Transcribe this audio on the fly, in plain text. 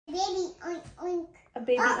baby oink oink. A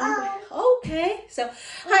baby oink. Okay. So,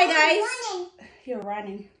 hi guys. You're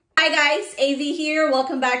running. Hi guys, Avie here.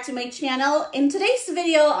 Welcome back to my channel. In today's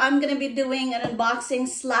video, I'm gonna be doing an unboxing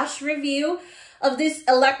 / review of this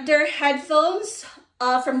ELECDER headphones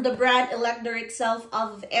from the brand ELECDER itself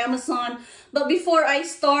off of Amazon. But before I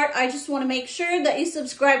start, I just want to make sure that you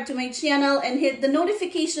subscribe to my channel and hit the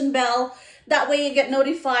notification bell. That way you get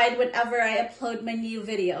notified whenever I upload my new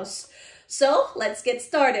videos. So let's get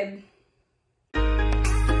started.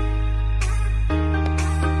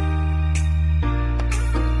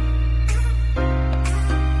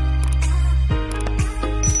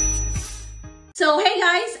 So hey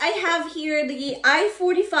guys, I have here the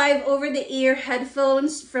i45 over-the-ear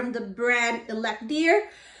headphones from the brand ELECDER.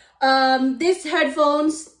 This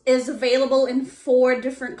headphones is available in 4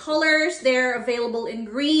 different colors. They're available in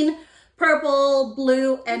green, purple,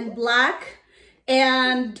 blue, and black.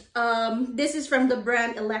 And this is from the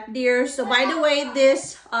brand ELECDER. So by the way,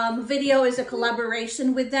 this video is a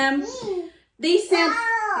collaboration with them. They sent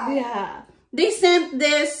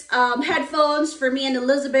this headphones for me and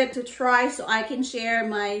Elizabeth to try so I can share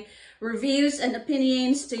my reviews and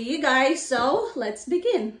opinions to you guys. So let's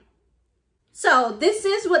begin. So this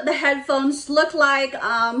is what the headphones look like.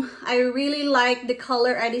 I really like the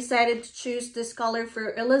color. I decided to choose this color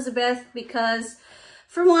for Elizabeth because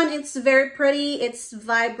for one, it's very pretty. It's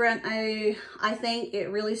vibrant. I think it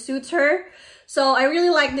really suits her. So I really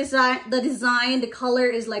like the design. The color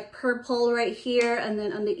is like purple right here, and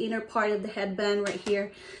then on the inner part of the headband right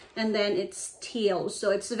here, and then it's teal.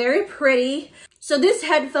 So it's very pretty. So this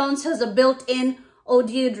headphones has a built-in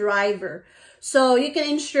audio driver. So you can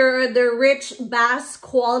ensure the rich bass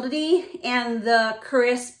quality and the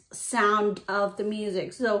crisp sound of the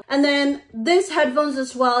music. So, and then this headphones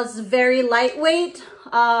as well is very lightweight.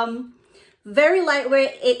 Very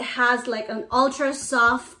lightweight. It has like an ultra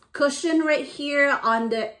soft cushion right here on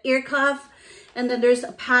the ear cuff, and then there's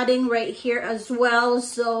a padding right here as well,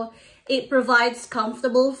 so it provides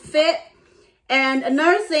comfortable fit. And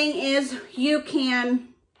another thing is you can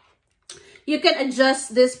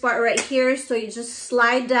adjust this part right here, so you just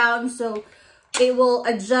slide down, so it will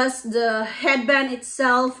adjust the headband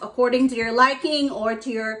itself according to your liking or to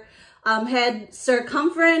your head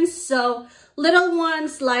circumference. So little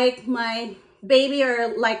ones like my baby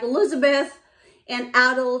or like Elizabeth and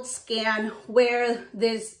adults can wear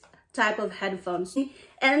this type of headphones.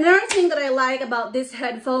 And another thing that I like about these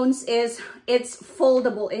headphones is it's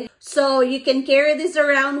foldable. So you can carry this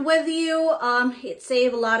around with you. It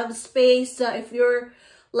saves a lot of space. If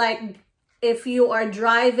you are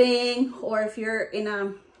driving, or if you're in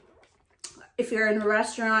a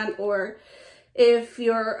restaurant, or if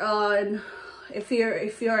you're on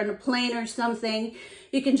a plane or something,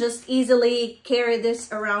 you can just easily carry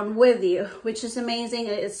this around with you, which is amazing.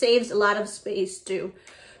 It saves a lot of space too.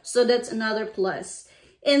 So that's another plus.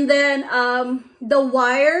 And then the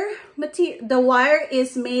wire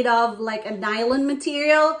is made of like a nylon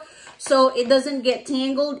material, so it doesn't get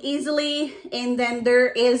tangled easily. And then there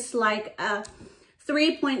is like a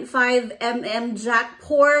 3.5 mm jack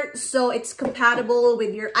port, so it's compatible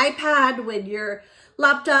with your iPad, with your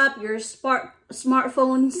laptop, your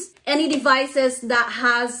smartphones, any devices that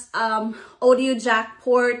has audio jack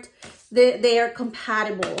port. They are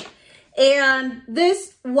compatible. And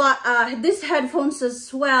this headphones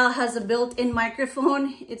as well has a built-in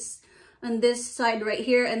microphone. It's on this side right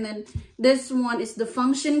here, and then this one is the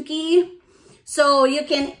function key, so you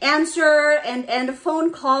can answer and end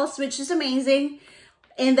phone calls, which is amazing.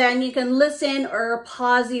 And then you can listen or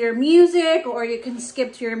pause your music, or you can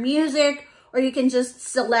skip to your music, or you can just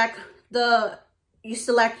select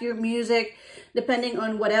your music depending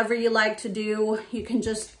on whatever you like to do. You can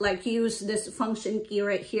just like use this function key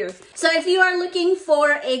right here. So if you are looking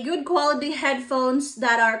for a good quality headphones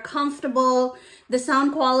that are comfortable, the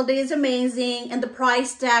sound quality is amazing, and the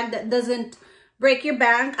price tag that doesn't break your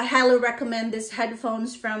bank, I highly recommend these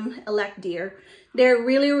headphones from ELECDER. They're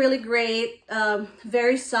really, really great.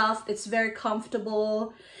 Very soft. It's very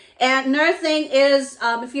comfortable. And another thing is,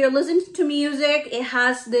 if you're listening to music, it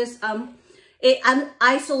has this, it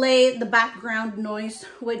isolates the background noise,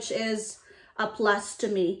 which is a plus to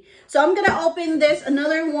me. So I'm going to open this,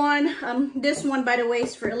 another one. This one, by the way,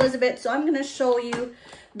 is for Elizabeth. So I'm going to show you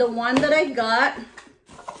the one that I got.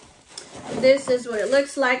 This is what it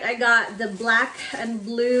looks like. I got the black and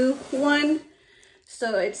blue one.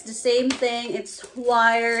 So it's the same thing. It's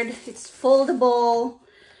wired. It's foldable.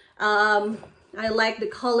 I like the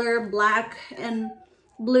color black and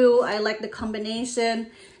blue. I like the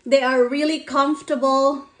combination. They are really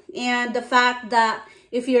comfortable, and the fact that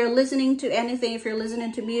if you're listening to anything, if you're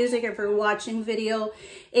listening to music, if you're watching video,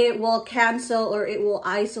 it will cancel or it will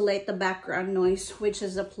isolate the background noise, which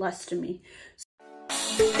is a plus to me.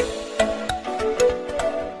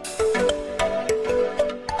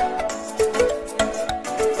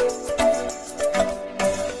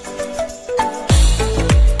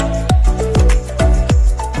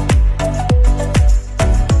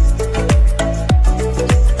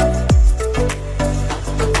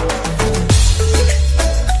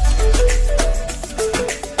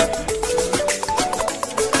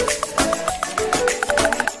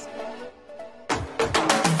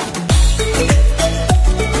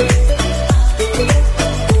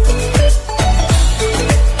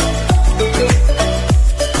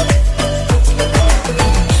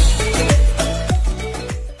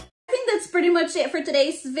 Much it for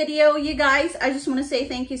today's video, you guys. I just want to say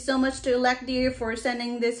thank you so much to ELECDER for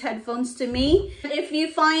sending these headphones to me. If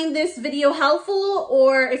you find this video helpful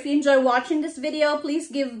or if you enjoy watching this video, please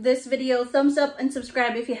give this video a thumbs up and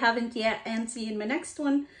subscribe if you haven't yet, and see you in my next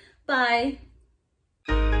one. Bye.